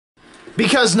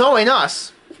Because knowing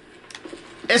us,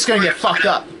 it's gonna get fucked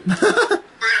up. We're gonna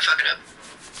fuck it up.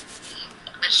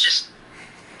 It's just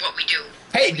what we do.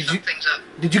 Hey, we fuck things up.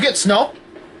 Did you get snow?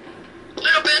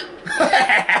 Little bit.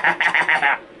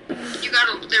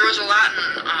 There was a lot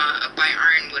up by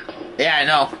Ironwood. Yeah, I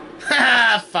know.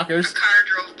 Fuckers. A car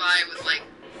drove by with like,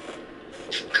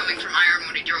 coming from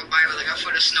Ironwood, he drove by with like a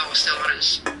foot of snow still on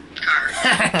his car.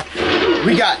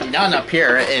 We got none up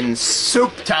here in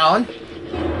Soup Town.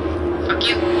 Fuck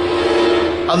you.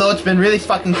 Although it's been really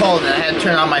fucking cold and I had to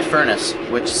turn on my furnace,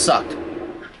 which sucked.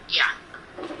 Yeah.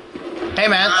 Hey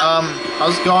man,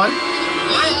 how's it going?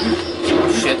 Well,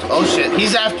 Oh shit,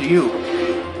 he's after you.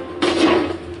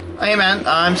 Hey man,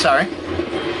 I'm sorry.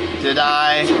 Did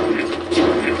I...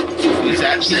 He's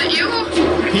after you?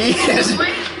 He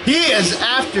is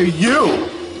after you!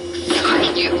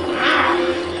 Fuck you.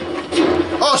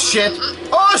 Oh shit!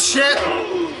 Oh shit!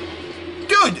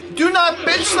 Dude, do not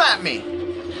bitch slap me!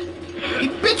 He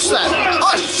bitch slapped me!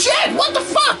 Oh shit! What the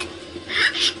fuck?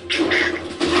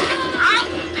 Oh,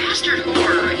 bastard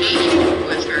whore. I hate you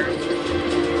with her.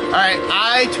 Alright,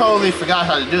 I totally forgot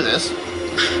how to do this.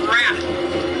 Crap.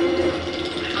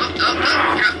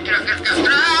 Get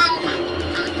out.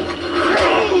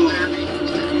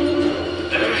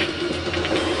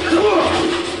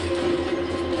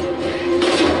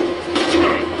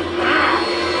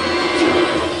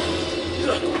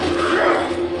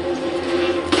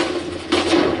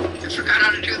 I forgot how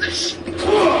to do this. I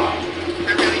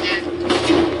really did.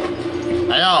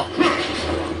 I know.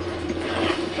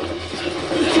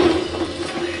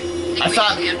 I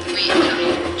thought... We have to wait until he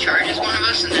charges one of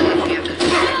us and then we have to...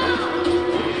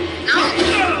 No!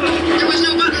 There was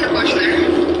no button to push there.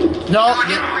 No. I want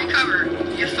to recover.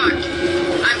 You're fucked.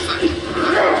 I'm fucked.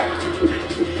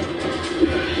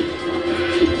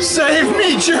 Save me,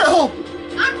 Jill!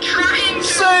 I'm trying to!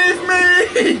 Save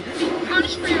me!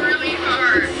 Punch me really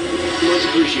hard. Much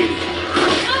appreciated.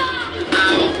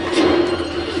 Ow.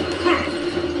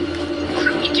 What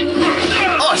are you doing?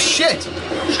 Oh shit!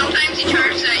 Sometimes he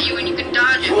charges at you and you can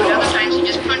dodge it, but other times he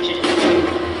just punches you. You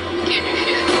can't do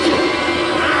shit.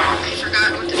 I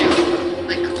forgot what to do.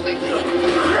 Like, completely.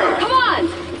 Come on!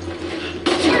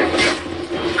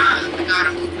 Ah, I got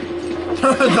him.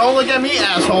 Don't look at me,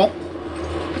 asshole.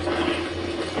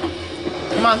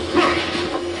 Come on.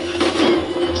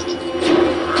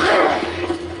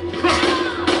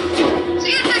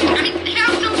 See, I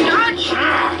have no dodge.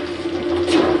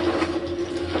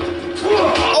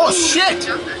 Oh shit!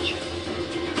 Dodge.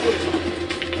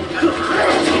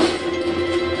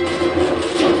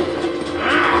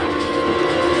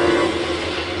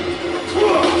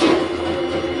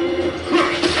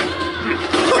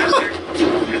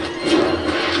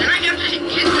 Then I have to hit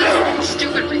this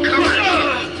stupid recovery.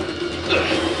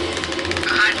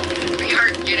 God, we are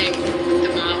getting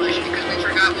demolished because we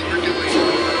forgot what we're doing.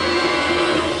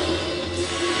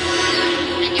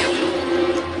 Thank you.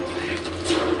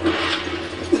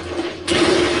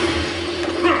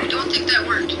 I don't think that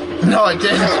worked. No, it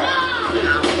didn't.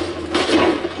 No.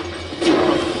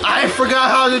 I forgot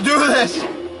how to do this!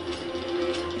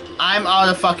 I'm out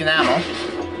of fucking ammo.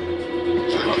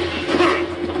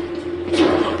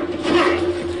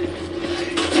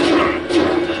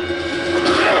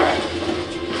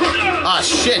 Ah,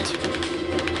 shit!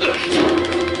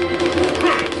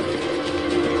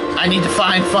 I need to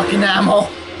find fucking ammo.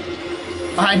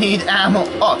 I need ammo.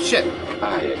 Oh, shit.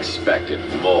 I expected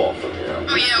more from you.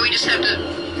 Oh yeah, we just have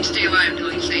to stay alive until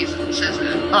he says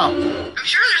that. Oh. I'm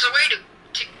sure there's a way to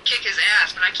kick his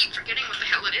ass, but I keep forgetting what the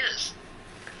hell it is.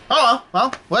 Oh,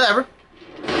 well, whatever.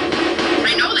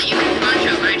 I know that you can punch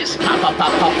him, but I just Pop, pop,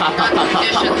 pop, pop, pop, pop, pop, pop,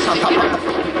 pop, pop, pop,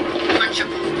 pop. punch him.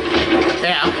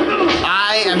 Yeah.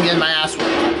 I am getting my ass whooped.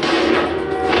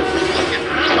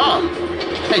 Oh.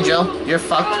 Hey, Jill. You're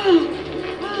fucked.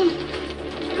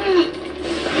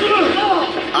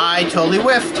 I totally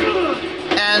whiffed.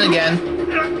 And again.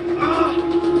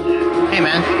 Hey,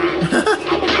 man.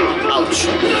 Ouch.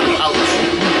 Ouch.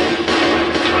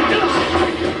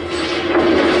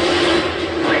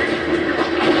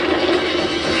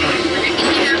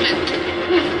 You have to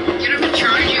get him to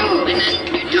charge you, and then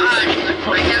you dodge,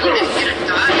 but I haven't been get a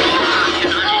dodge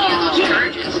option on any of those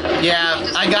charges.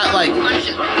 Yeah, I got like...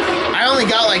 Punches me. I only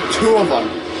got like 2 of them.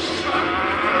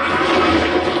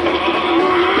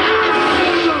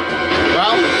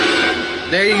 Well,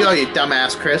 there you go, you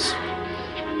dumbass, Chris.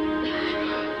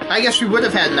 I guess we would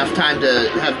have had enough time to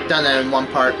have done that in one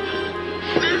part.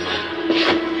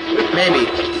 Maybe.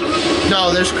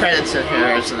 No, there's credits in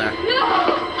here, isn't there? I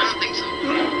don't think so.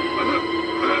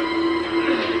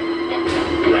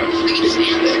 I think he just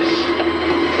ends.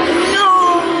 No!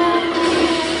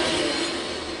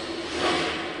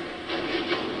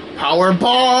 Power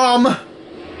bomb!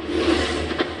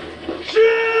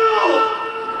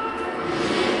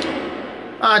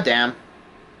 Ah, damn.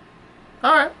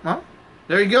 Alright, well,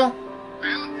 there you go.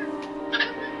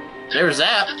 There's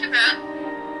that. Not too bad.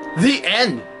 The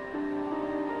end.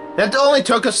 That only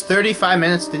took us 35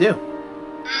 minutes to do.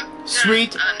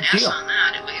 Sweet An S deal. on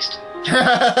that, at least.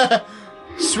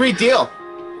 Sweet deal.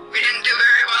 We didn't do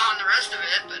very well on the rest of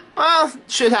it, but... Well,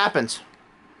 shit happens.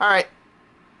 Alright.